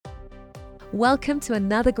Welcome to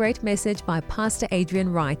another great message by Pastor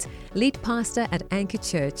Adrian Wright, lead pastor at Anchor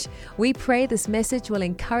Church. We pray this message will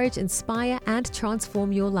encourage, inspire, and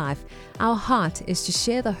transform your life. Our heart is to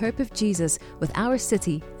share the hope of Jesus with our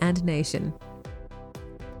city and nation.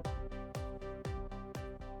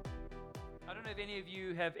 I don't know if any of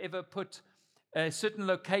you have ever put a certain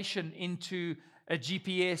location into a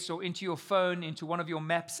GPS or into your phone, into one of your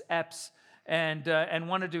Maps apps, and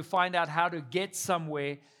wanted to find out how to get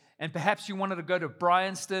somewhere. And perhaps you wanted to go to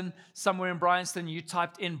Bryanston, somewhere in Bryanston, you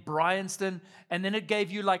typed in Bryanston, and then it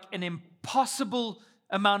gave you like an impossible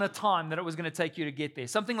amount of time that it was going to take you to get there.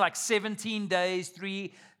 Something like 17 days,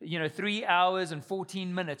 3 hours and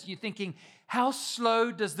 14 minutes. You're thinking, how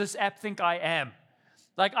slow does this app think I am?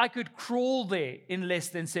 Like I could crawl there in less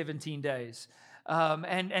than 17 days.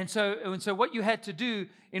 So what you had to do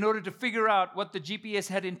in order to figure out what the GPS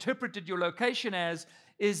had interpreted your location as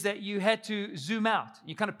is that you had to zoom out.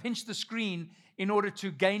 You kind of pinch the screen in order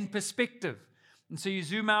to gain perspective. And so you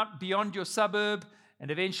zoom out beyond your suburb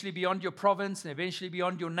and eventually beyond your province and eventually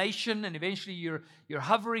beyond your nation, and eventually you're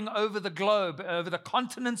hovering over the globe, over the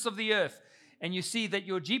continents of the earth. And you see that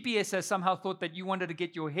your GPS has somehow thought that you wanted to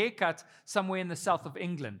get your hair cut somewhere in the south of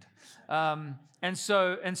England. And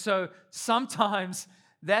so sometimes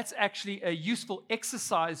that's actually a useful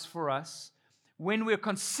exercise for us when we're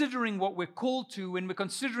considering what we're called to, when we're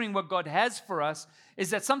considering what God has for us, is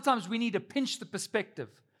that sometimes we need to pinch the perspective.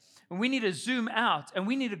 And we need to zoom out, and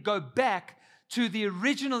we need to go back to the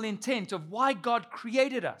original intent of why God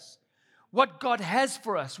created us, what God has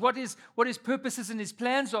for us, what His purposes and His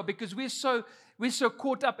plans are, because we're so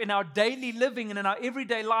caught up in our daily living and in our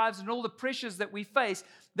everyday lives and all the pressures that we face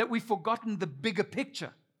that we've forgotten the bigger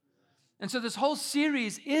picture. And so this whole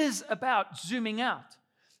series is about zooming out.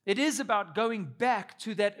 It is about going back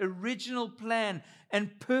to that original plan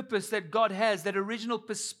and purpose that God has, that original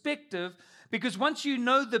perspective, because once you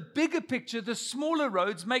know the bigger picture, the smaller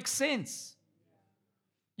roads make sense.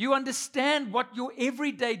 You understand what your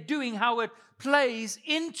everyday doing, how it plays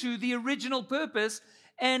into the original purpose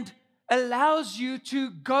and allows you to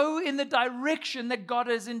go in the direction that God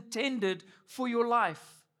has intended for your life.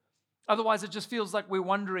 Otherwise, it just feels like we're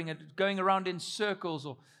wandering and going around in circles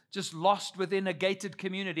or just lost within a gated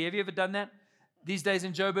community. Have you ever done that? These days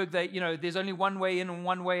in Joburg, there's only one way in and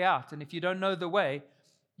one way out. And if you don't know the way,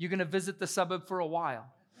 you're going to visit the suburb for a while.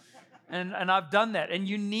 And I've done that. And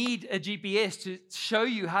you need a GPS to show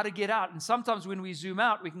you how to get out. And sometimes when we zoom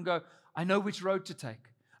out, we can go, I know which road to take.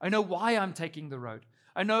 I know why I'm taking the road.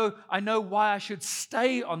 I know why I should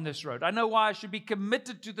stay on this road. I know why I should be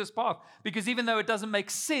committed to this path. Because even though it doesn't make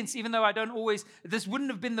sense, even though this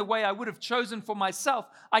wouldn't have been the way I would have chosen for myself,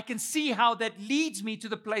 I can see how that leads me to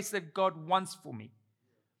the place that God wants for me.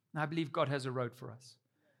 And I believe God has a road for us.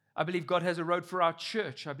 I believe God has a road for our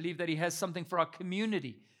church. I believe that He has something for our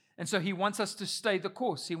community. And so He wants us to stay the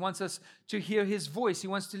course. He wants us to hear His voice. He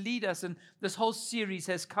wants to lead us. And this whole series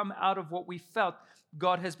has come out of what we felt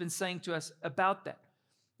God has been saying to us about that.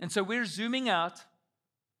 And so we're zooming out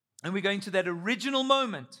and we're going to that original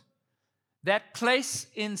moment, that place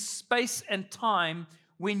in space and time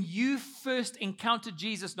when you first encountered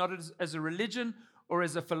Jesus, not as a religion or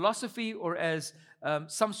as a philosophy or as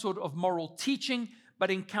some sort of moral teaching, but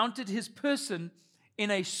encountered His person in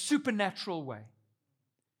a supernatural way.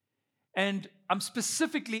 And I'm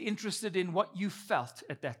specifically interested in what you felt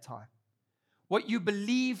at that time. What you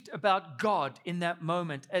believed about God in that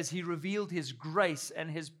moment as He revealed His grace and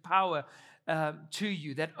His power to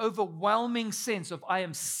you. That overwhelming sense of I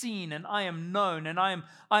am seen and I am known and I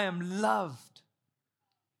am loved.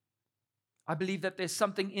 I believe that there's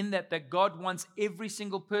something in that God wants every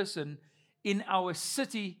single person in our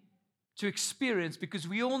city to experience, because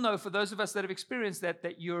we all know, for those of us that have experienced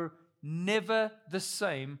that you're never the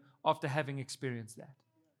same after having experienced that.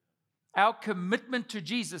 Our commitment to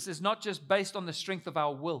Jesus is not just based on the strength of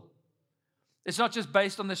our will. It's not just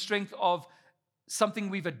based on the strength of something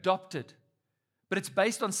we've adopted, but it's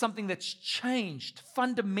based on something that's changed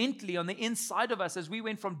fundamentally on the inside of us as we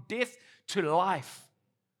went from death to life.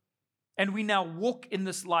 And we now walk in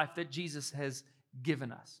this life that Jesus has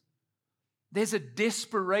given us. There's a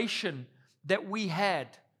desperation that we had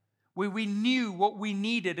where we knew what we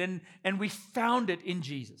needed and we found it in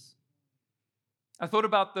Jesus. I thought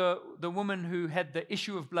about the woman who had the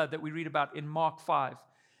issue of blood that we read about in Mark 5.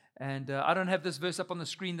 And I don't have this verse up on the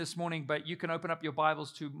screen this morning, but you can open up your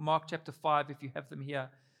Bibles to Mark chapter 5 if you have them here.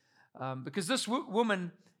 Because this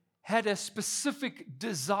woman had a specific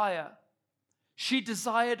desire. She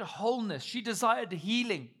desired wholeness. She desired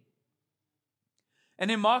healing.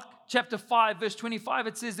 And in Mark chapter 5, verse 25,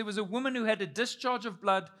 it says there was a woman who had a discharge of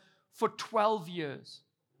blood for 12 years.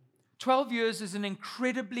 12 years is an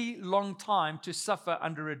incredibly long time to suffer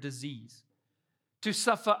under a disease, to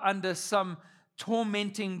suffer under some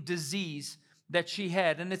tormenting disease that she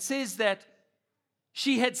had. And it says that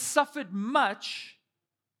she had suffered much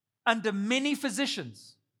under many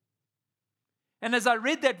physicians. And as I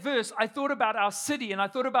read that verse, I thought about our city, and I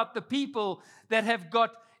thought about the people that have got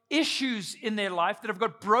issues in their life, that have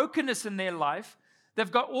got brokenness in their life. They've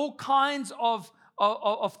got all kinds of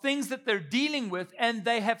things that they're dealing with, and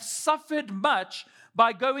they have suffered much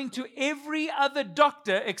by going to every other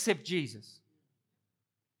doctor except Jesus.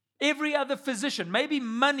 Every other physician. Maybe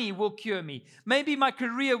money will cure me. Maybe my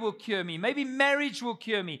career will cure me. Maybe marriage will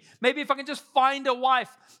cure me. Maybe if I can just find a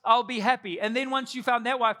wife, I'll be happy. And then once you found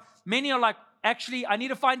that wife, many are like, actually, I need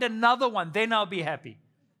to find another one, then I'll be happy.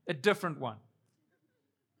 A different one.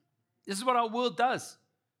 This is what our world does.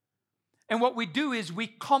 And what we do is we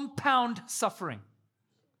compound suffering.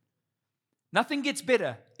 Nothing gets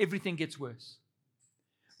better, everything gets worse.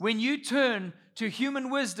 When you turn to human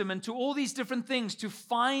wisdom and to all these different things to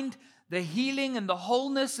find the healing and the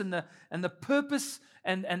wholeness and the purpose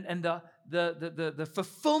and the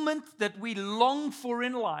fulfillment that we long for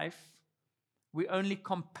in life, we only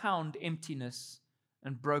compound emptiness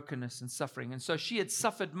and brokenness and suffering. And so she had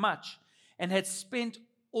suffered much and had spent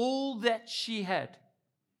all that she had.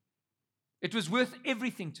 It was worth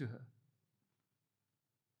everything to her,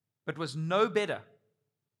 but was no better,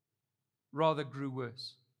 rather grew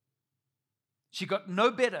worse. She got no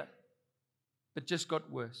better, but just got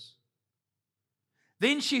worse.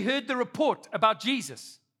 Then she heard the report about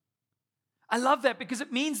Jesus. I love that because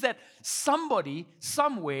it means that somebody,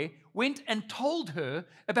 somewhere, went and told her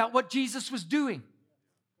about what Jesus was doing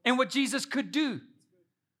and what Jesus could do.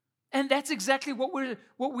 And that's exactly what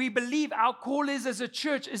we believe our call is as a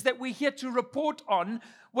church, is that we're here to report on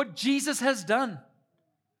what Jesus has done.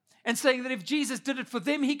 And saying that if Jesus did it for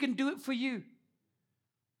them, He can do it for you.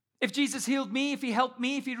 If Jesus healed me, if He helped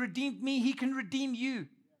me, if He redeemed me, He can redeem you.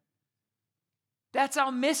 That's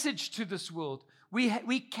our message to this world.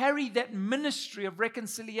 We carry that ministry of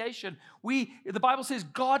reconciliation. The Bible says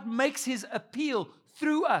God makes His appeal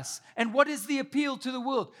through us. And what is the appeal to the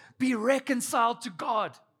world? Be reconciled to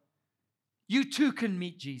God. You too can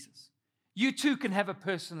meet Jesus. You too can have a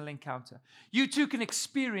personal encounter. You too can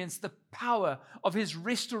experience the power of His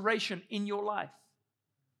restoration in your life.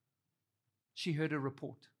 She heard a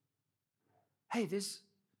report. Hey, there's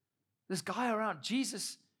this guy around,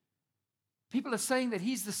 Jesus. People are saying that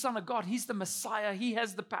He's the Son of God. He's the Messiah. He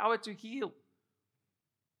has the power to heal.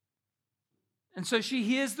 And so she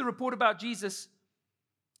hears the report about Jesus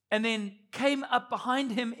and then came up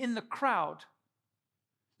behind Him in the crowd.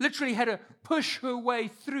 Literally had to push her way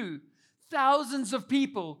through thousands of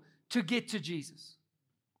people to get to Jesus.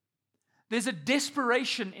 There's a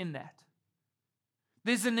desperation in that.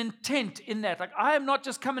 There's an intent in that. Like, I am not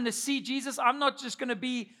just coming to see Jesus. I'm not just going to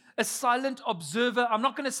be a silent observer. I'm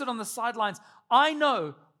not going to sit on the sidelines. I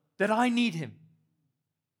know that I need Him.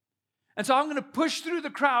 And so I'm going to push through the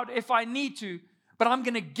crowd if I need to, but I'm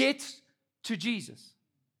going to get to Jesus.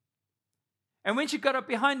 And when she got up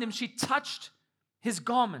behind Him, she touched His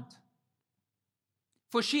garment.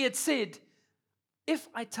 For she had said, if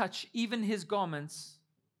I touch even His garments,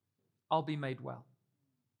 I'll be made well.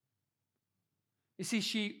 You see,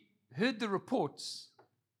 she heard the reports,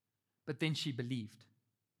 but then she believed.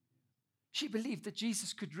 She believed that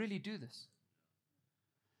Jesus could really do this.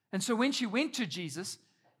 And so when she went to Jesus,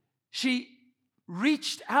 she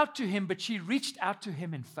reached out to Him, but she reached out to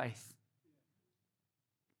Him in faith.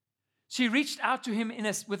 She reached out to Him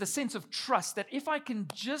with a sense of trust that if I can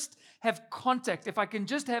just have contact, if I can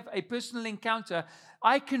just have a personal encounter,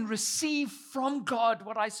 I can receive from God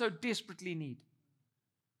what I so desperately need.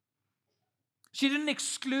 She didn't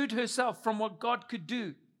exclude herself from what God could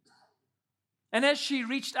do. And as she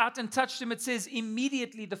reached out and touched Him, it says,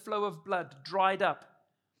 immediately the flow of blood dried up,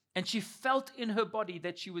 and she felt in her body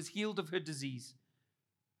that she was healed of her disease.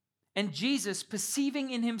 And Jesus, perceiving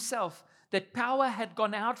in Himself that power had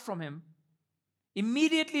gone out from Him,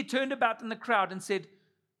 immediately turned about in the crowd and said,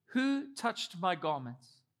 who touched my garments?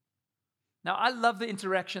 Now, I love the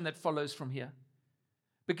interaction that follows from here.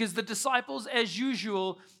 Because the disciples, as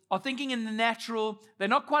usual, are thinking in the natural. They're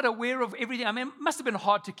not quite aware of everything. I mean, it must have been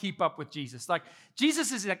hard to keep up with Jesus. Like,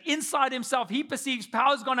 Jesus is like inside Himself. He perceives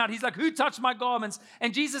power's gone out. He's like, who touched my garments?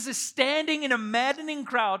 And Jesus is standing in a maddening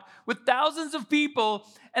crowd with thousands of people,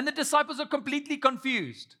 and the disciples are completely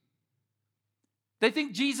confused. They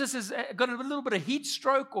think Jesus has got a little bit of heat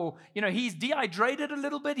stroke, or, he's dehydrated a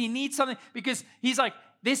little bit. He needs something, because he's like,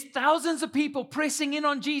 there's thousands of people pressing in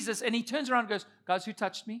on Jesus, and He turns around and goes, guys, who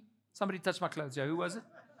touched me? Somebody touched my clothes. Yeah, who was it?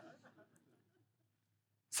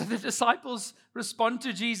 So the disciples respond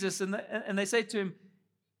to Jesus and they say to him,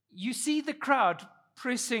 you see the crowd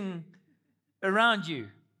pressing around you,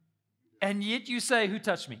 and yet you say, who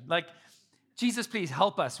touched me? Like, Jesus, please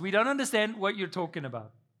help us. We don't understand what you're talking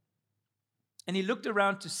about. And he looked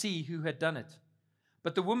around to see who had done it.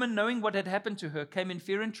 But the woman, knowing what had happened to her, came in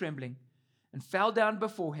fear and trembling and fell down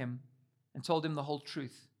before him and told him the whole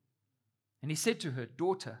truth. And he said to her,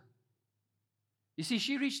 daughter, you see,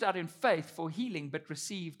 she reached out in faith for healing, but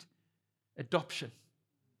received adoption.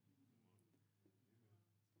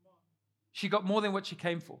 She got more than what she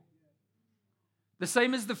came for. The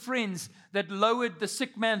same as the friends that lowered the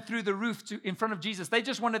sick man through the roof in front of Jesus. They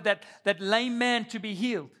just wanted that lame man to be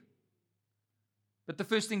healed. But the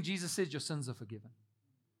first thing Jesus said, your sins are forgiven.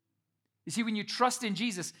 You see, when you trust in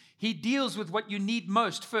Jesus, he deals with what you need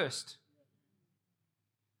most first.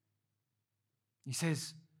 He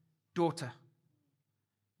says, daughter,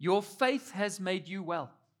 your faith has made you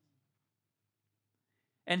well.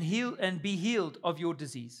 And be healed of your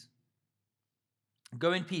disease.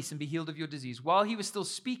 Go in peace and be healed of your disease. While he was still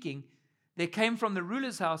speaking, there came from the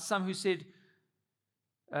ruler's house some who said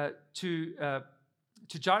to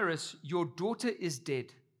Jairus, your daughter is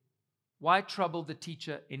dead. Why trouble the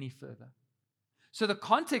teacher any further? So the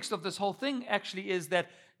context of this whole thing actually is that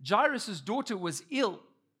Jairus' daughter was ill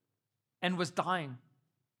and was dying.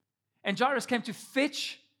 And Jairus came to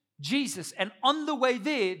fetch Jesus. And on the way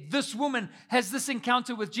there, this woman has this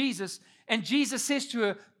encounter with Jesus. And Jesus says to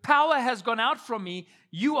her, power has gone out from me.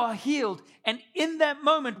 You are healed. And in that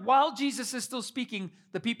moment, while Jesus is still speaking,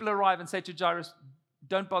 the people arrive and say to Jairus,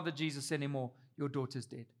 don't bother Jesus anymore. Your daughter's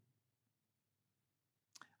dead.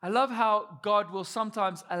 I love how God will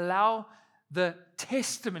sometimes allow the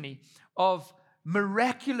testimony of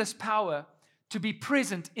miraculous power to be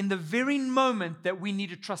present in the very moment that we need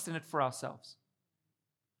to trust in it for ourselves.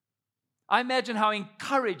 I imagine how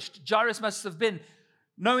encouraged Jairus must have been,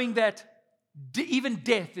 knowing that even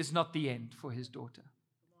death is not the end for his daughter.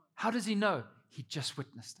 How does he know? He just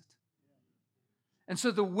witnessed it. And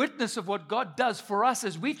so the witness of what God does for us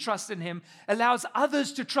as we trust in him allows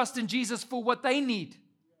others to trust in Jesus for what they need.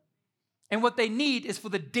 And what they need is for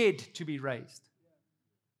the dead to be raised,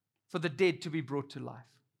 for the dead to be brought to life.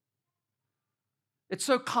 It's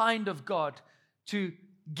so kind of God to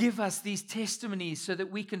give us these testimonies so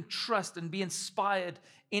that we can trust and be inspired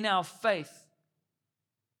in our faith.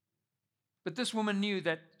 But this woman knew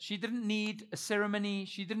that she didn't need a ceremony,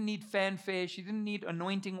 she didn't need fanfare, she didn't need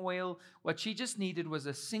anointing oil. What she just needed was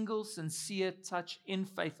a single, sincere touch in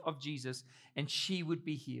faith of Jesus, and she would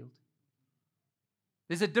be healed.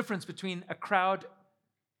 There's a difference between a crowd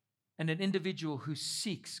and an individual who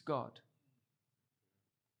seeks God.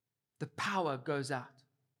 The power goes out.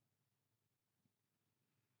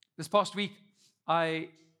 This past week, I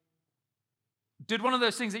did one of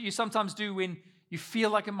those things that you sometimes do when you feel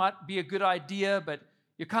like it might be a good idea, but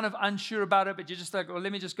you're kind of unsure about it, but you're just like, well,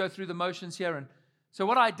 let me just go through the motions here. And so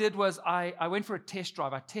what I did was I went for a test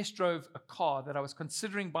drive. I test drove a car that I was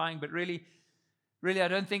considering buying, but really, I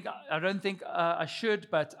don't think I should,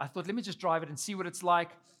 but I thought, let me just drive it and see what it's like.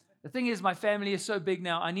 The thing is, my family is so big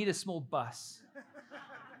now, I need a small bus.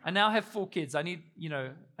 I now have 4 kids. I need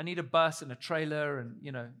a bus and a trailer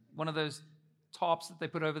and, one of those tarps that they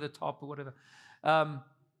put over the top or whatever.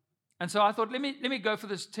 And so I thought, let me go for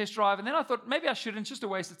this test drive. And then I thought, maybe I shouldn't, just a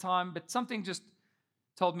waste of time. But something just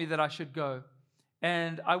told me that I should go.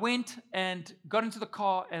 And I went and got into the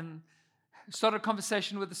car and started a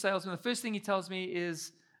conversation with the salesman. The first thing he tells me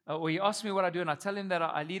is, or he asks me what I do, and I tell him that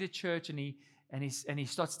I lead a church, and he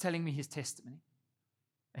starts telling me his testimony.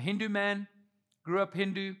 A Hindu man, grew up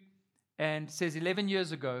Hindu, and says 11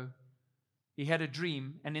 years ago, he had a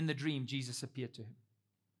dream, and in the dream, Jesus appeared to him.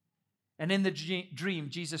 And in the dream,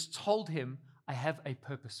 Jesus told him, I have a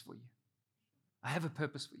purpose for you. I have a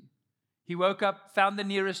purpose for you. He woke up, found the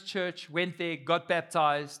nearest church, went there, got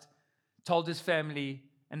baptized, told his family,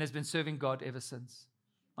 and has been serving God ever since.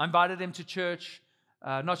 I invited him to church.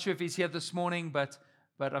 Not sure if he's here this morning, but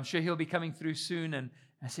I'm sure he'll be coming through soon. And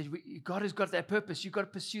I said, God has got that purpose. You've got to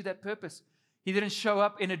pursue that purpose. He didn't show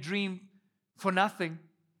up in a dream for nothing.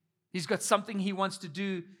 He's got something he wants to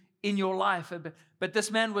do in your life. But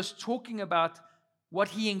this man was talking about what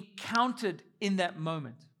he encountered in that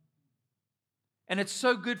moment. And it's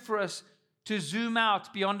so good for us to zoom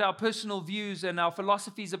out beyond our personal views and our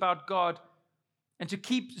philosophies about God and to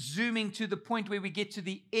keep zooming to the point where we get to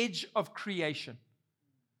the edge of creation,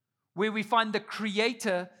 where we find the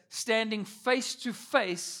Creator standing face to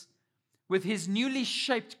face with his newly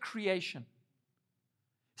shaped creation,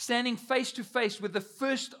 standing face to face with the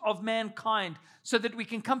first of mankind so that we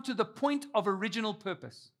can come to the point of original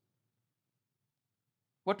purpose.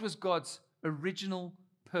 What was God's original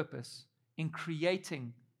purpose in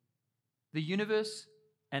creating the universe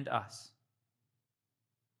and us?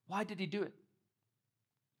 Why did he do it?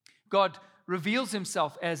 God reveals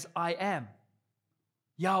himself as I am,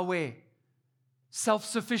 Yahweh,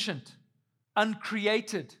 self-sufficient,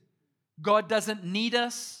 uncreated. God doesn't need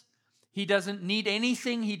us. He doesn't need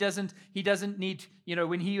anything. He doesn't need,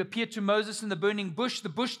 when he appeared to Moses in the burning bush, the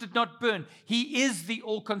bush did not burn. He is the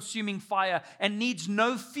all-consuming fire and needs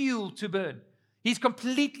no fuel to burn. He's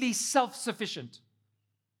completely self-sufficient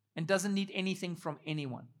and doesn't need anything from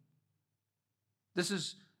anyone. This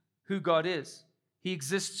is who God is. He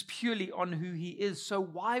exists purely on who he is. So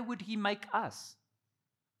why would he make us?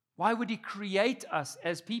 Why would he create us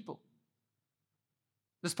as people?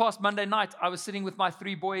 This past Monday night, I was sitting with my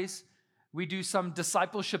 3 boys. We do some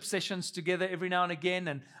discipleship sessions together every now and again,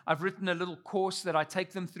 and I've written a little course that I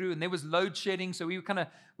take them through, and there was load shedding, so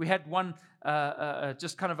we had one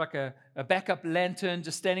just kind of like a backup lantern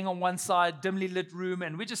just standing on one side, dimly lit room,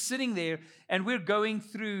 and we're just sitting there, and we're going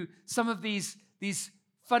through some of these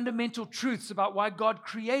fundamental truths about why God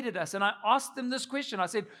created us. And I asked them this question. I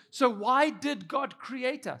said, so why did God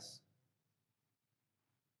create us?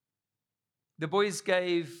 The boys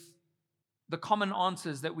gave the common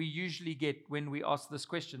answers that we usually get when we ask this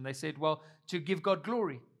question. They said, well, to give God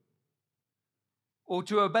glory, or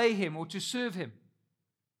to obey him, or to serve him.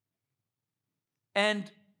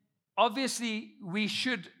 And obviously, we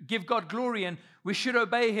should give God glory, and we should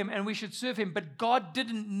obey him, and we should serve him. But God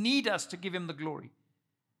didn't need us to give him the glory.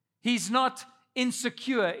 He's not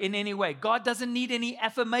insecure in any way. God doesn't need any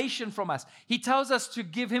affirmation from us. He tells us to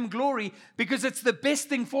give him glory because it's the best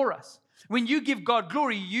thing for us. When you give God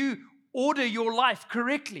glory, you order your life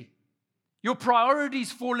correctly. Your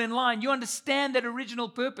priorities fall in line. You understand that original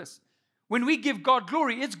purpose. When we give God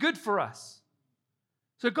glory, it's good for us.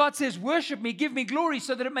 So God says, worship me, give me glory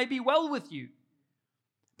so that it may be well with you.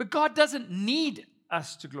 But God doesn't need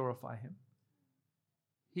us to glorify him.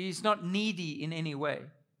 He's not needy in any way.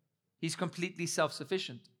 He's completely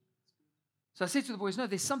self-sufficient. So I said to the boys, no,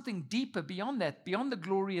 there's something deeper beyond that, beyond the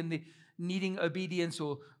glory and the needing obedience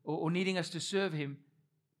or needing us to serve him.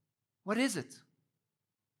 What is it?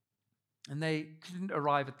 And they couldn't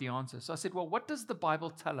arrive at the answer. So I said, well, what does the Bible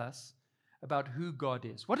tell us about who God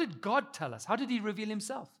is? What did God tell us? How did he reveal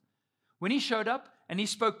himself? When he showed up and he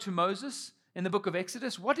spoke to Moses in the book of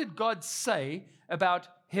Exodus, what did God say about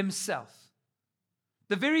himself?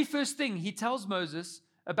 The very first thing he tells Moses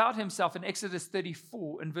about himself in Exodus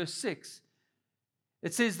 34 and verse 6,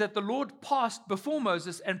 it says that the Lord passed before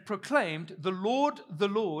Moses and proclaimed, the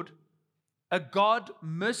Lord, a God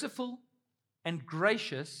merciful and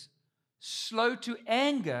gracious, slow to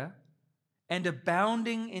anger, and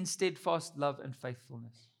abounding in steadfast love and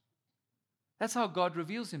faithfulness. That's how God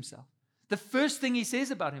reveals himself. The first thing he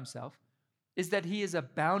says about himself is that he is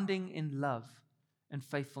abounding in love and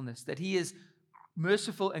faithfulness, that he is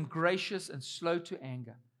merciful and gracious and slow to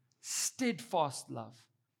anger. Steadfast love.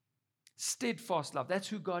 Steadfast love. That's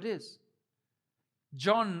who God is.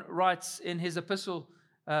 John writes in his epistle,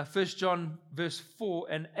 1 John verse 4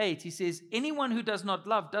 and 8, he says, anyone who does not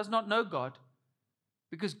love does not know God,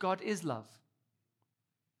 because God is love.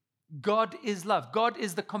 God is love. God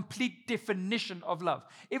is the complete definition of love.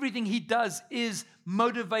 Everything he does is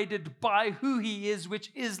motivated by who he is,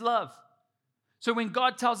 which is love. So when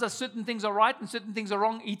God tells us certain things are right and certain things are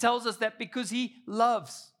wrong, he tells us that because he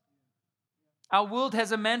loves. Our world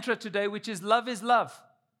has a mantra today, which is love is love.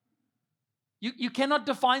 You cannot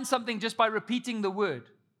define something just by repeating the word,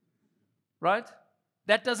 right?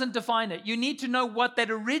 That doesn't define it. You need to know what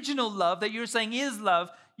that original love that you're saying is love,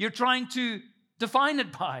 you're trying to define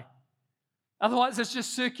it by. Otherwise, it's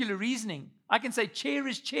just circular reasoning. I can say chair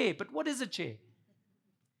is chair, but what is a chair?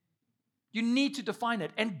 You need to define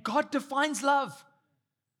it. And God defines love.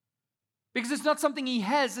 Because it's not something he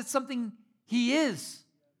has, it's something he is.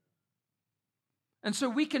 And so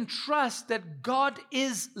we can trust that God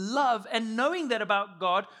is love. And knowing that about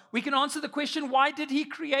God, we can answer the question, why did he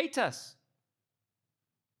create us?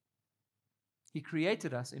 He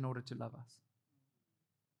created us in order to love us.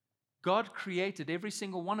 God created every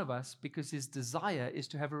single one of us because his desire is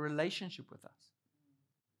to have a relationship with us.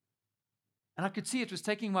 And I could see it was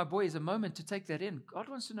taking my boys a moment to take that in. God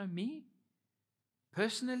wants to know me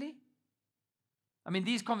personally. I mean,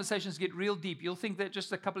 these conversations get real deep. You'll think that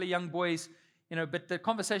just a couple of young boys, but the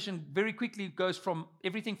conversation very quickly goes from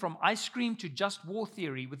everything from ice cream to just war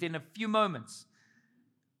theory within a few moments.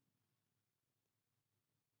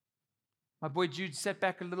 My boy Jude sat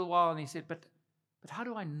back a little while and he said, but how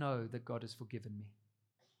do I know that God has forgiven me?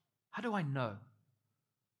 How do I know?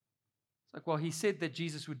 It's like, well, he said that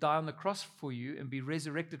Jesus would die on the cross for you and be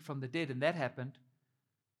resurrected from the dead, and that happened.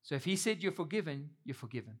 So if he said you're forgiven, you're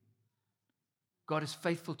forgiven. God is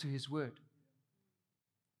faithful to his word.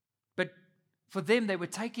 But for them, they were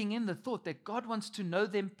taking in the thought that God wants to know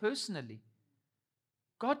them personally.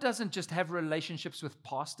 God doesn't just have relationships with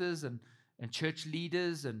pastors and church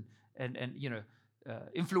leaders and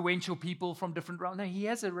influential people from different realms. No,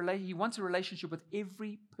 he wants a relationship with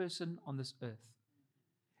every person on this earth.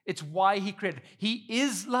 It's why he created. He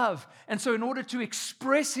is love. And so in order to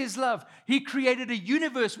express his love, he created a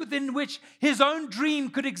universe within which his own dream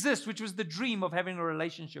could exist, which was the dream of having a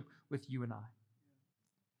relationship with you and I.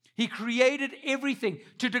 He created everything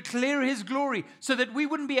to declare his glory so that we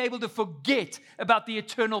wouldn't be able to forget about the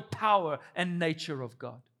eternal power and nature of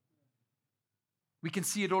God. We can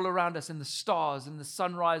see it all around us in the stars, in the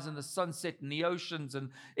sunrise and the sunset, and the oceans,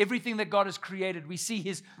 and everything that God has created. We see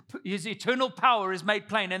his eternal power is made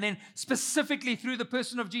plain. And then specifically through the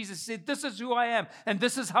person of Jesus, he said, this is who I am, and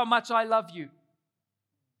this is how much I love you.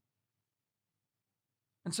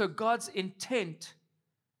 And so God's intent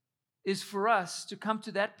is for us to come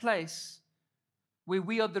to that place where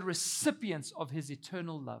we are the recipients of his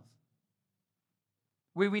eternal love,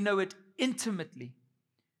 where we know it intimately,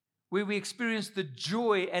 where we experience the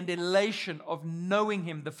joy and elation of knowing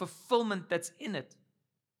him, the fulfillment that's in it.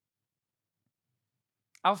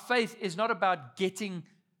 Our faith is not about getting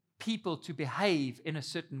people to behave in a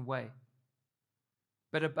certain way,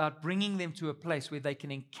 but about bringing them to a place where they can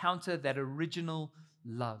encounter that original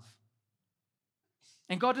love.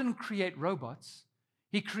 And God didn't create robots.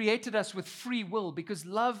 He created us with free will, because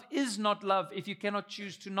love is not love if you cannot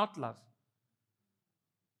choose to not love.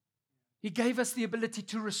 He gave us the ability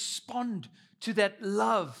to respond to that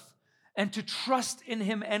love and to trust in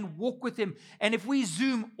him and walk with him. And if we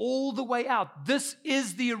zoom all the way out, this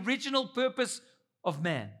is the original purpose of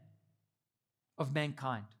man, of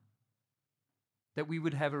mankind. That we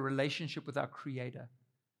would have a relationship with our Creator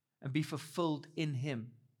and be fulfilled in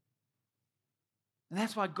him. And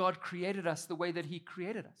that's why God created us the way that he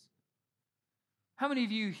created us. How many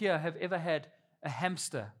of you here have ever had a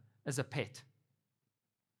hamster as a pet?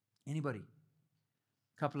 Anybody?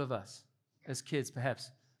 A couple of us, as kids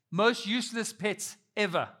perhaps. Most useless pets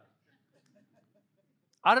ever.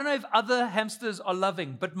 I don't know if other hamsters are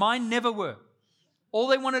loving, but mine never were. All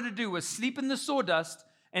they wanted to do was sleep in the sawdust,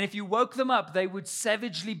 and if you woke them up, they would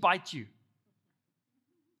savagely bite you.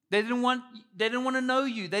 They didn't want to know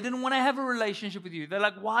you. They didn't want to have a relationship with you. They're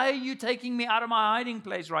like, why are you taking me out of my hiding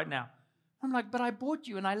place right now? I'm like, but I bought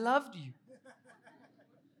you and I loved you.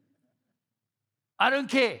 I don't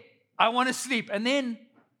care. I want to sleep. And then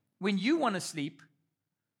when you want to sleep,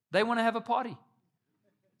 they want to have a party.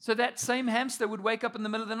 So that same hamster would wake up in the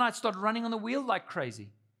middle of the night, start running on the wheel like crazy.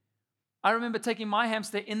 I remember taking my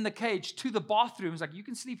hamster in the cage to the bathroom. It's like, you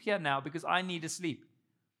can sleep here now because I need to sleep.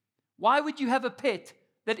 Why would you have a pet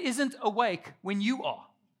that isn't awake when you are?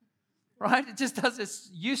 Right? It's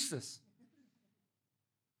useless.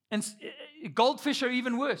 And goldfish are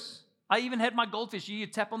even worse. I even had my goldfish. You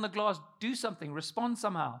tap on the glass, do something, respond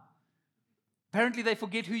somehow. Apparently, they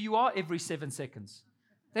forget who you are every 7 seconds.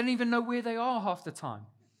 They don't even know where they are half the time.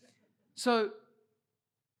 So,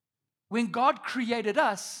 when God created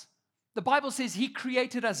us, the Bible says he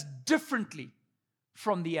created us differently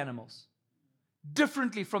from the animals,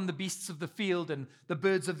 differently from the beasts of the field and the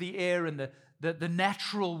birds of the air and the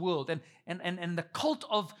natural world. And the cult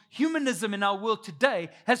of humanism in our world today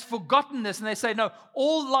has forgotten this, and they say, no,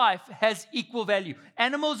 all life has equal value.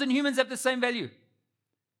 Animals and humans have the same value.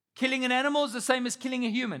 Killing an animal is the same as killing a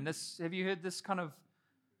human. Have you heard this kind of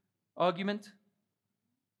argument?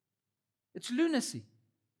 It's lunacy.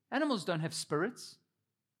 Animals don't have spirits.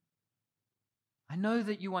 I know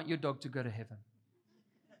that you want your dog to go to heaven.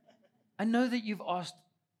 I know that you've asked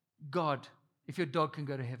God if your dog can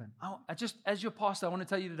go to heaven. As your pastor, I want to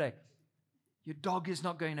tell you today, your dog is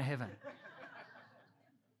not going to heaven.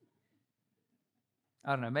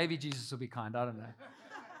 I don't know. Maybe Jesus will be kind. I don't know.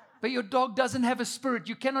 But your dog doesn't have a spirit.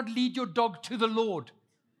 You cannot lead your dog to the Lord.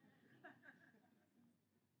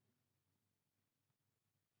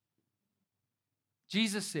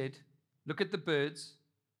 Jesus said, look at the birds.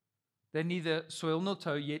 They neither soil nor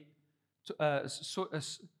toil, yet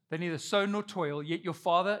they neither sow nor toil, yet your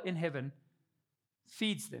Father in heaven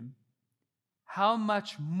feeds them. How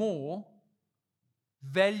much more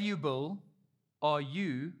valuable are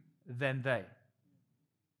you than they?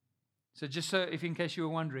 So just so, if in case you were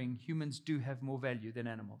wondering, humans do have more value than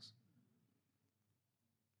animals.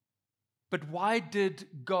 But why did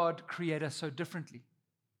God create us so differently?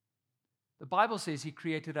 The Bible says he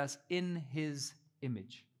created us in his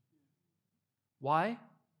image. Why?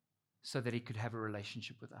 so that he could have a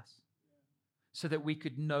relationship with us, so that we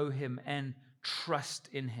could know him and trust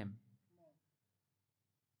in him.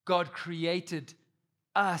 God created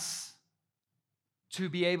us to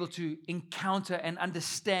be able to encounter and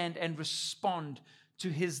understand and respond to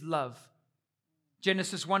his love.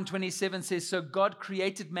 Genesis 1:27 says, so God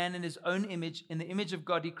created man in his own image. In the image of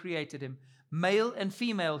God, he created him. Male and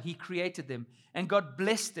female, he created them. And God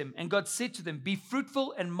blessed them. And God said to them, be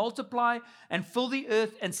fruitful and multiply and fill the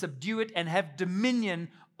earth and subdue it and have dominion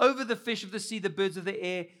over the fish of the sea, the birds of the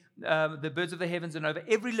air, the birds of the heavens, and over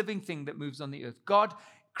every living thing that moves on the earth. God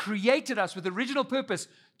created us with the original purpose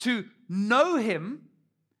to know him,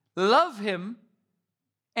 love him,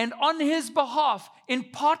 and on his behalf, in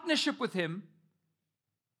partnership with him,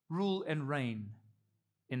 rule and reign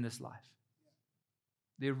in this life.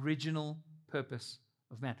 The original purpose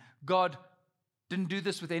of man. God didn't do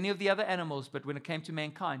this with any of the other animals, but when it came to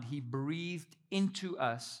mankind, he breathed into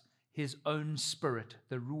us his own spirit,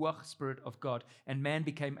 the Ruach Spirit of God, and man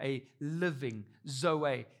became a living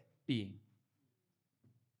Zoe being.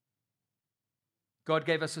 God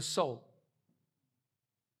gave us a soul.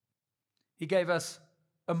 He gave us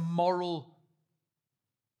a moral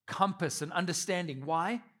compass and understanding.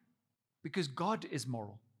 Why? Because God is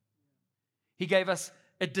moral. He gave us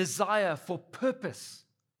a desire for purpose.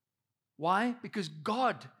 Why? Because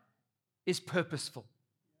God is purposeful.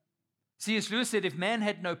 C.S. Lewis said, if man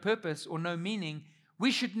had no purpose or no meaning,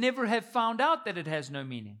 we should never have found out that it has no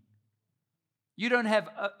meaning. You don't have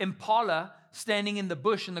an impala standing in the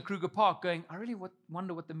bush in the Kruger Park going, I really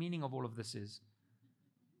wonder what the meaning of all of this is.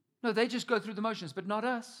 No, they just go through the motions, but not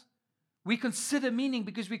us. We consider meaning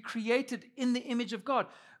because we're created in the image of God.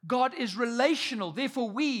 God is relational. Therefore,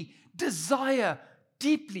 we desire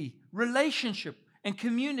deeply relationship and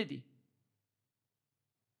community.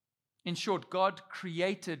 In short, God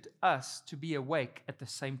created us to be awake at the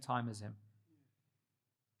same time as him,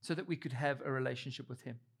 so that we could have a relationship with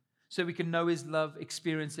him, so we can know his love,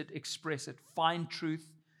 experience it, express it, find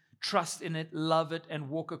truth, trust in it, love it, and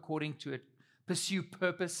walk according to it, pursue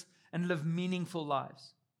purpose, and live meaningful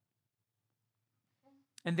lives.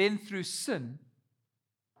 And then through sin,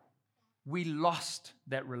 we lost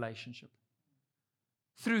that relationship.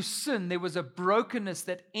 Through sin, there was a brokenness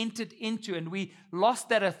that entered into, and we lost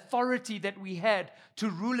that authority that we had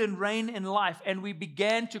to rule and reign in life, and we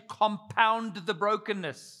began to compound the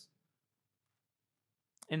brokenness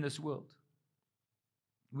in this world.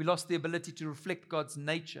 We lost the ability to reflect God's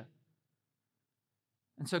nature.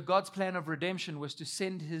 And so God's plan of redemption was to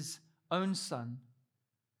send his own son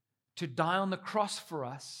to die on the cross for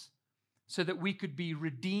us so that we could be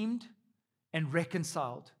redeemed and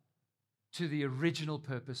reconciled to the original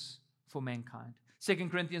purpose for mankind. 2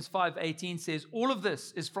 Corinthians 5:18 says, all of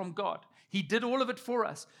this is from God. He did all of it for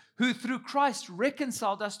us, who through Christ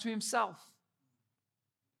reconciled us to himself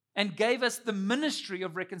and gave us the ministry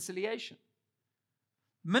of reconciliation.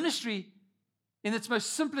 Ministry, in its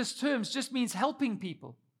most simplest terms, just means helping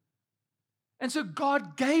people. And so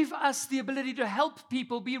God gave us the ability to help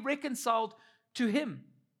people be reconciled to him.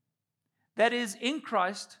 That is, in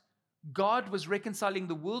Christ, God was reconciling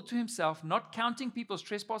the world to himself, not counting people's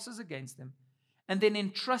trespasses against them, and then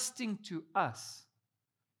entrusting to us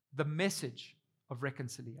the message of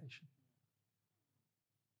reconciliation.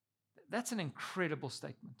 That's an incredible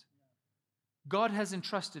statement. God has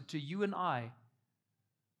entrusted to you and I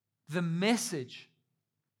the message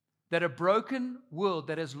that a broken world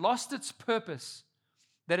that has lost its purpose,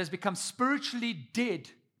 that has become spiritually dead,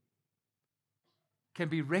 can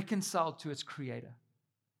be reconciled to its Creator,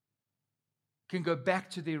 can go back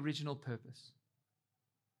to the original purpose,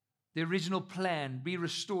 the original plan, be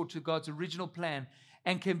restored to God's original plan,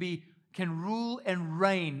 and can rule and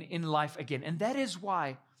reign in life again. And that is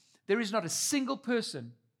why there is not a single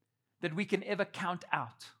person that we can ever count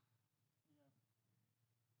out.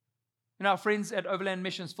 And our friends at Overland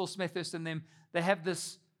Missions, Phil Smethurst and them, they have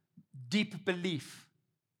this deep belief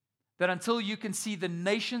that until you can see the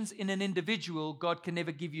nations in an individual, God can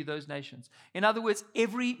never give you those nations. In other words,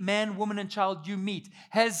 every man, woman, and child you meet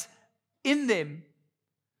has in them,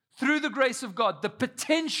 through the grace of God, the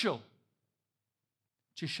potential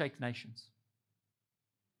to shake nations.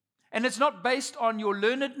 And it's not based on your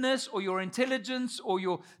learnedness or your intelligence or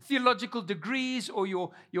your theological degrees or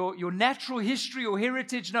your natural history or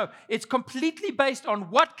heritage. No, it's completely based on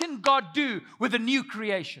what can God do with a new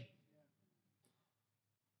creation.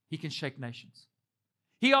 He can shake nations.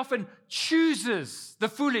 He often chooses the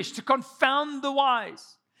foolish to confound the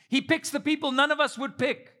wise. He picks the people none of us would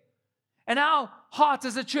pick. And our heart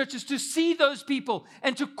as a church is to see those people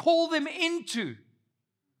and to call them into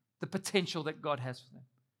the potential that God has for them,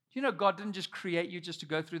 you know God didn't just create you just to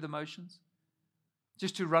go through the motions,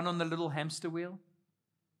 just to run on the little hamster wheel?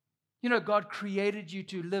 You know, God created you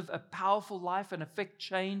to live a powerful life and affect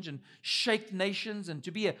change and shake nations and to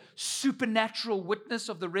be a supernatural witness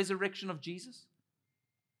of the resurrection of Jesus.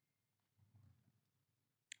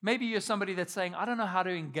 Maybe you're somebody that's saying, I don't know how to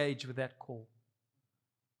engage with that call.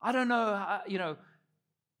 I don't know,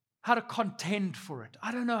 how to contend for it.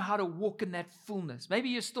 I don't know how to walk in that fullness. Maybe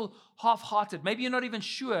you're still half-hearted. Maybe you're not even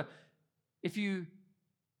sure if you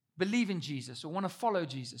believe in Jesus or want to follow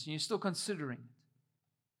Jesus, and you're still considering it.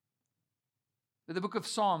 But the book of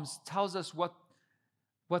Psalms tells us what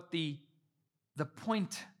the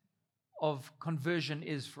point of conversion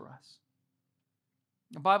is for us.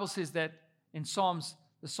 The Bible says that in Psalms,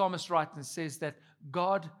 the psalmist writes and says that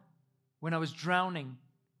God, when I was drowning,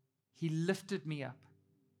 He lifted me up.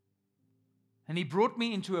 And He brought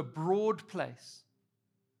me into a broad place.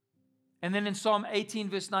 And then in Psalm 18,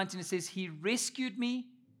 verse 19, it says, He rescued me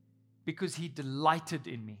because He delighted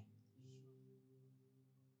in me.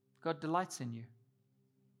 God delights in you.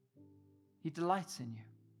 He delights in you.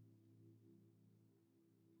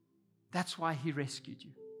 That's why He rescued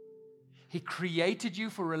you. He created you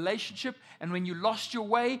for relationship, and when you lost your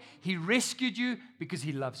way, He rescued you because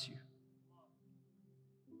He loves you.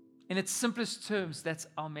 In its simplest terms, that's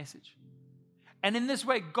our message. And in this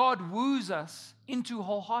way, God woos us into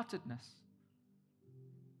wholeheartedness.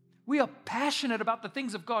 We are passionate about the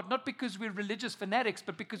things of God, not because we're religious fanatics,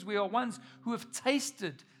 but because we are ones who have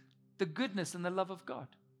tasted the goodness and the love of God.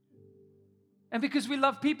 And because we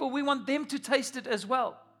love people, we want them to taste it as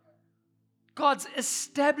well. God's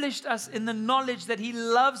established us in the knowledge that He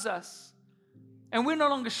loves us. And we're no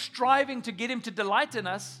longer striving to get Him to delight in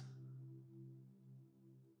us.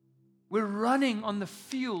 We're running on the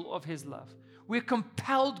fuel of His love. We're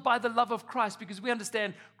compelled by the love of Christ because we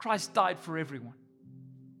understand Christ died for everyone.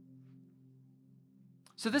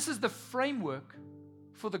 So this is the framework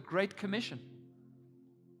for the Great Commission.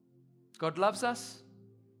 God loves us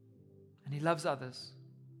and He loves others.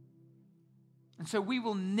 And so we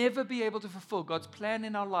will never be able to fulfill God's plan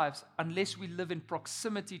in our lives unless we live in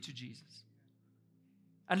proximity to Jesus,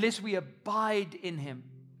 unless we abide in Him.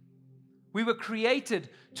 We were created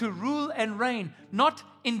to rule and reign, not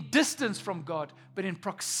in distance from God, but in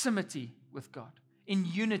proximity with God, in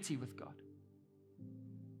unity with God.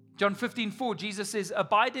 John 15:4, Jesus says,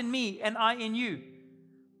 Abide in me and I in you.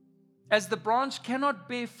 As the branch cannot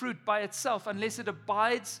bear fruit by itself unless it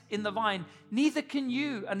abides in the vine, neither can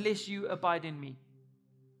you unless you abide in me.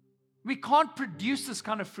 We can't produce this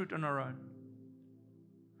kind of fruit on our own.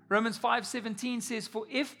 Romans 5:17 says, For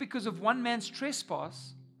if because of one man's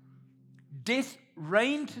trespass, death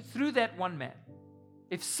reigned through that one man,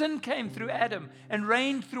 if sin came through Adam and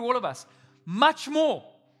reigned through all of us, much more,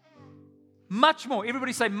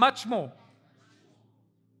 everybody say much more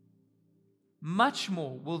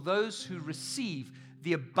will those who receive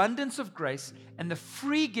the abundance of grace and the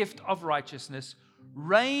free gift of righteousness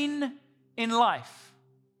reign in life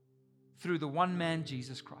through the one man,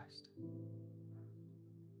 Jesus Christ.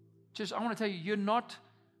 Just, I want to tell you, you're not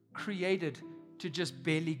created to just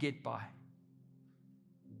barely get by,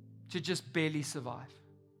 to just barely survive.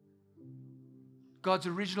 God's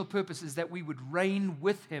original purpose is that we would reign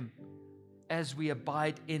with Him as we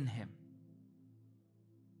abide in Him.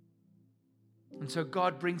 And so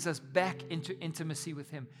God brings us back into intimacy with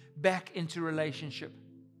Him, back into relationship.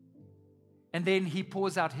 And then He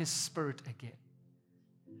pours out His Spirit again.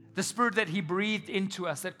 The Spirit that He breathed into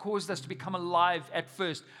us, that caused us to become alive at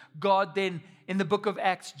first. God then, in the book of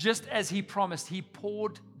Acts, just as He promised, He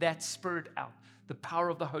poured that Spirit out, the power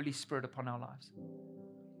of the Holy Spirit upon our lives.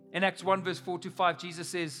 In Acts 1 verse 4-5, Jesus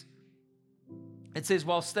says, it says,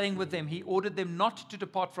 while staying with them, He ordered them not to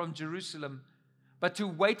depart from Jerusalem, but to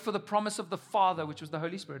wait for the promise of the Father, which was the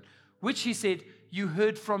Holy Spirit, which He said, you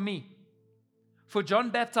heard from me. For John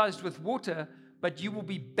baptized with water, but you will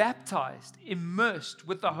be baptized, immersed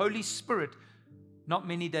with the Holy Spirit not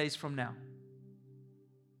many days from now.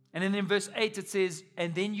 And then in verse 8 it says,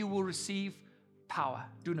 and then you will receive power,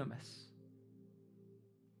 dunamis,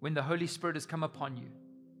 when the Holy Spirit has come upon you.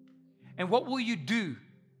 And what will you do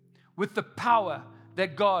with the power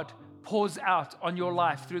that God pours out on your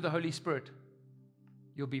life through the Holy Spirit?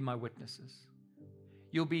 You'll be my witnesses.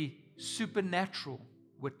 You'll be supernatural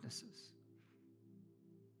witnesses.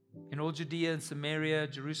 In all Judea and Samaria,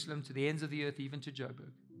 Jerusalem, to the ends of the earth, even to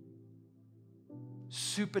Joburg.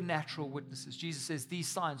 Supernatural witnesses. Jesus says these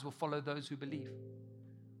signs will follow those who believe.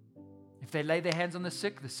 If they lay their hands on the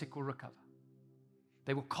sick will recover.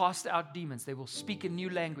 They will cast out demons. They will speak in new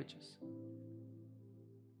languages.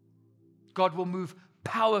 God will move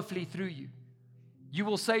powerfully through you. You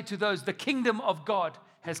will say to those, the kingdom of God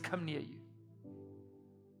has come near you.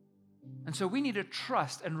 And so we need to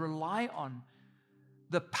trust and rely on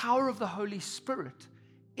the power of the Holy Spirit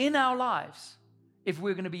in our lives if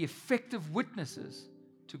we're going to be effective witnesses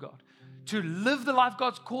to God, to live the life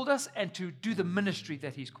God's called us and to do the ministry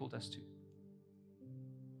that He's called us to.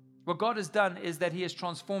 What God has done is that He has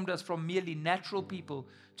transformed us from merely natural people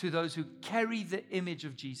to those who carry the image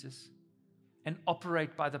of Jesus and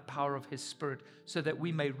operate by the power of His Spirit so that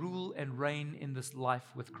we may rule and reign in this life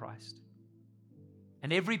with Christ.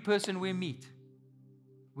 And every person we meet,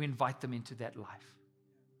 we invite them into that life.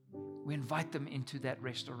 We invite them into that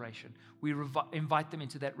restoration. We invite them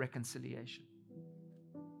into that reconciliation.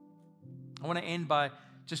 I want to end by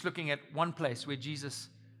just looking at one place where Jesus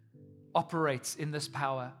operates in this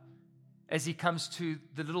power as He comes to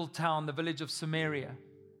the little town, the village of Samaria.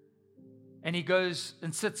 And He goes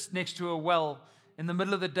and sits next to a well in the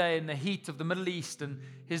middle of the day in the heat of the Middle East, and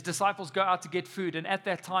His disciples go out to get food. And at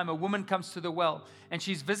that time, a woman comes to the well, and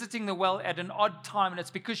she's visiting the well at an odd time, and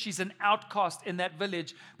it's because she's an outcast in that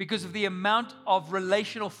village because of the amount of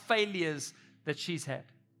relational failures that she's had.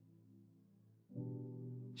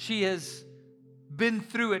 She has been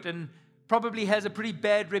through it and probably has a pretty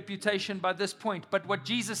bad reputation by this point. But what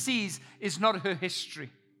Jesus sees is not her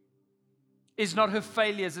history, is not her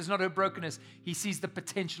failures, is not her brokenness. He sees the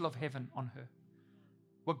potential of heaven on her.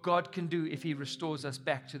 What God can do if He restores us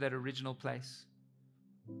back to that original place.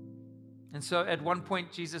 And so at one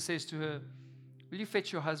point, Jesus says to her, will you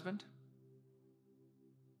fetch your husband?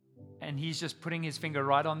 And he's just putting his finger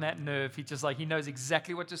right on that nerve. He knows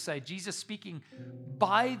exactly what to say. Jesus speaking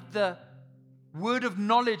by the word of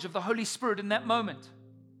knowledge of the Holy Spirit in that moment.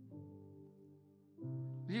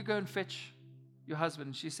 Will you go and fetch your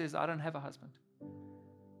husband? She says, I don't have a husband.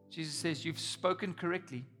 Jesus says, you've spoken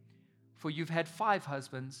correctly, for you've had 5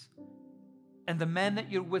 husbands, and the man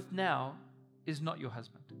that you're with now is not your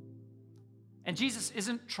husband. And Jesus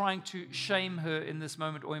isn't trying to shame her in this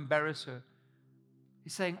moment or embarrass her.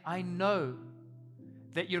 He's saying, I know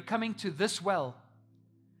that you're coming to this well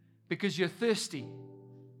because you're thirsty,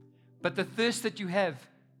 but the thirst that you have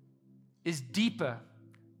is deeper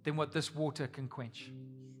than what this water can quench.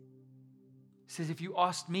 He says, if you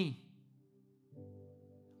asked me,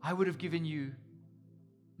 I would have given you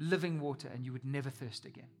living water and you would never thirst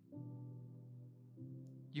again.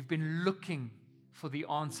 You've been looking for the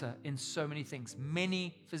answer in so many things,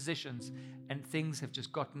 many physicians, and things have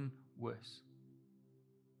just gotten worse.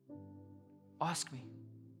 Ask me.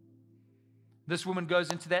 This woman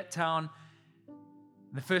goes into that town.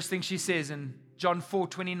 The first thing she says in John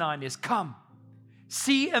 4:29 is, come,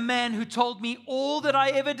 see a man who told me all that I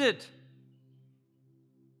ever did.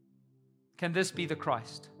 Can this be the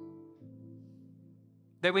Christ?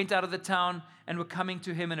 They went out of the town and were coming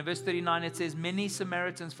to Him. And in verse 39 it says, many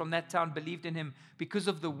Samaritans from that town believed in Him because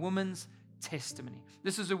of the woman's testimony.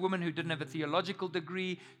 This is a woman who didn't have a theological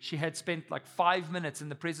degree. She had spent like 5 minutes in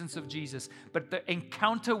the presence of Jesus. But the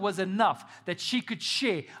encounter was enough that she could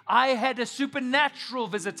share. I had a supernatural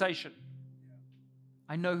visitation.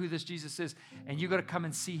 I know who this Jesus is, and you got to come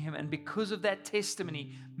and see Him. And because of that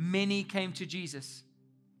testimony, many came to Jesus.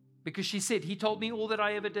 Because she said, He told me all that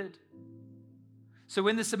I ever did. So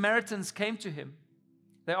when the Samaritans came to Him,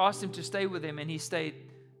 they asked Him to stay with them, and He stayed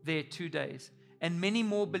there 2 days. And many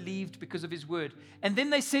more believed because of His word. And then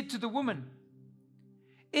they said to the woman,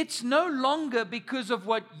 it's no longer because of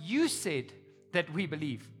what you said that we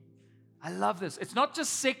believe. I love this. It's not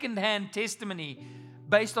just secondhand testimony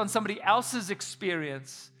based on somebody else's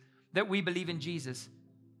experience that we believe in Jesus.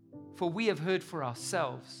 For we have heard for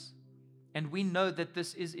ourselves, and we know that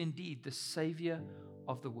this is indeed the Savior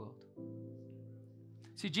of the world.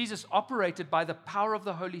 See, Jesus operated by the power of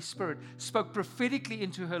the Holy Spirit, spoke prophetically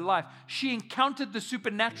into her life. She encountered the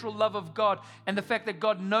supernatural love of God and the fact that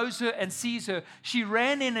God knows her and sees her. She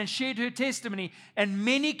ran in and shared her testimony, and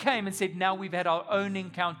many came and said, now we've had our own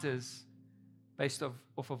encounters based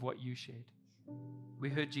off of what you shared. We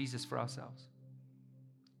heard Jesus for ourselves.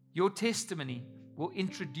 Your testimony will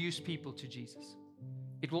introduce people to Jesus.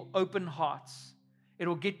 It will open hearts. It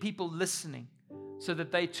will get people listening so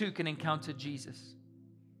that they too can encounter Jesus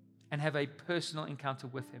and have a personal encounter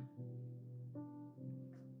with Him.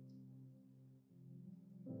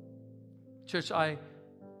 Church, I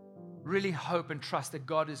really hope and trust that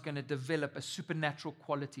God is going to develop a supernatural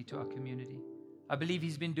quality to our community. I believe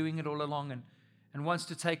He's been doing it all along and wants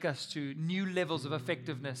to take us to new levels of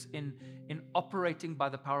effectiveness in operating by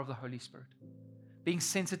the power of the Holy Spirit. Being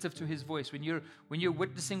sensitive to His voice. When you're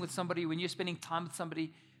witnessing with somebody, when you're spending time with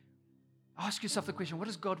somebody, ask yourself the question, what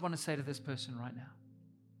does God want to say to this person right now?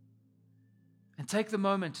 And take the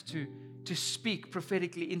moment to speak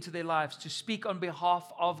prophetically into their lives, to speak on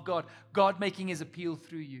behalf of God, God making His appeal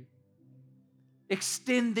through you.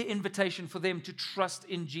 Extend the invitation for them to trust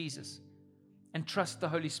in Jesus and trust the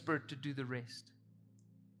Holy Spirit to do the rest.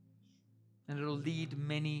 And it'll lead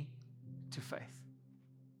many to faith.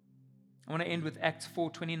 I want to end with Acts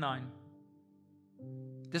 4:29.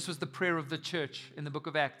 This was the prayer of the church in the book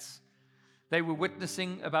of Acts. They were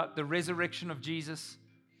witnessing about the resurrection of Jesus.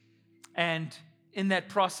 And in that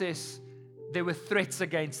process, there were threats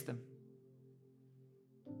against them.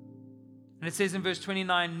 And it says in verse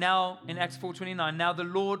 29, now, in Acts 4:29,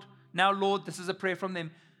 now Lord, this is a prayer from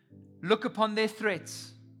them, look upon their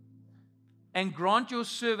threats and grant your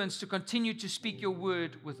servants to continue to speak your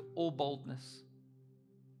word with all boldness,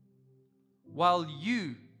 while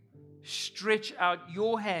you stretch out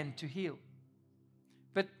your hand to heal.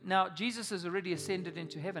 But now Jesus has already ascended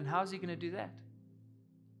into heaven. How is He going to do that?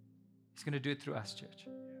 He's going to do it through us, church.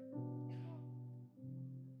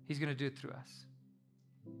 He's going to do it through us.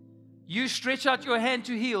 You stretch out your hand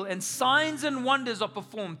to heal, and signs and wonders are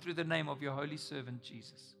performed through the name of your holy servant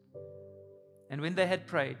Jesus. And when they had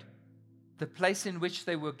prayed, the place in which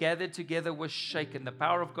they were gathered together was shaken. The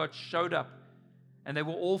power of God showed up, and they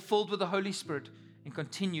were all filled with the Holy Spirit and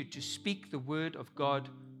continued to speak the word of God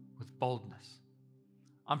with boldness.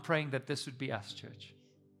 I'm praying that this would be us, church.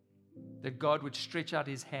 That God would stretch out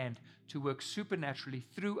His hand to work supernaturally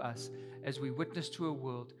through us as we witness to a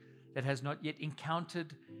world that has not yet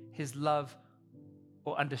encountered His love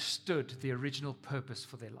or understood the original purpose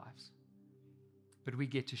for their lives. But we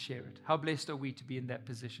get to share it. How blessed are we to be in that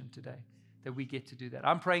position today, that we get to do that.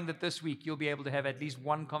 I'm praying that this week you'll be able to have at least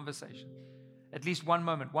one conversation, at least one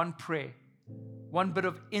moment, one prayer, one bit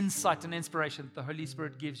of insight and inspiration that the Holy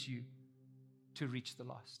Spirit gives you to reach the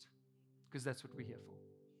lost. Because that's what we're here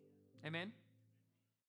for. Amen.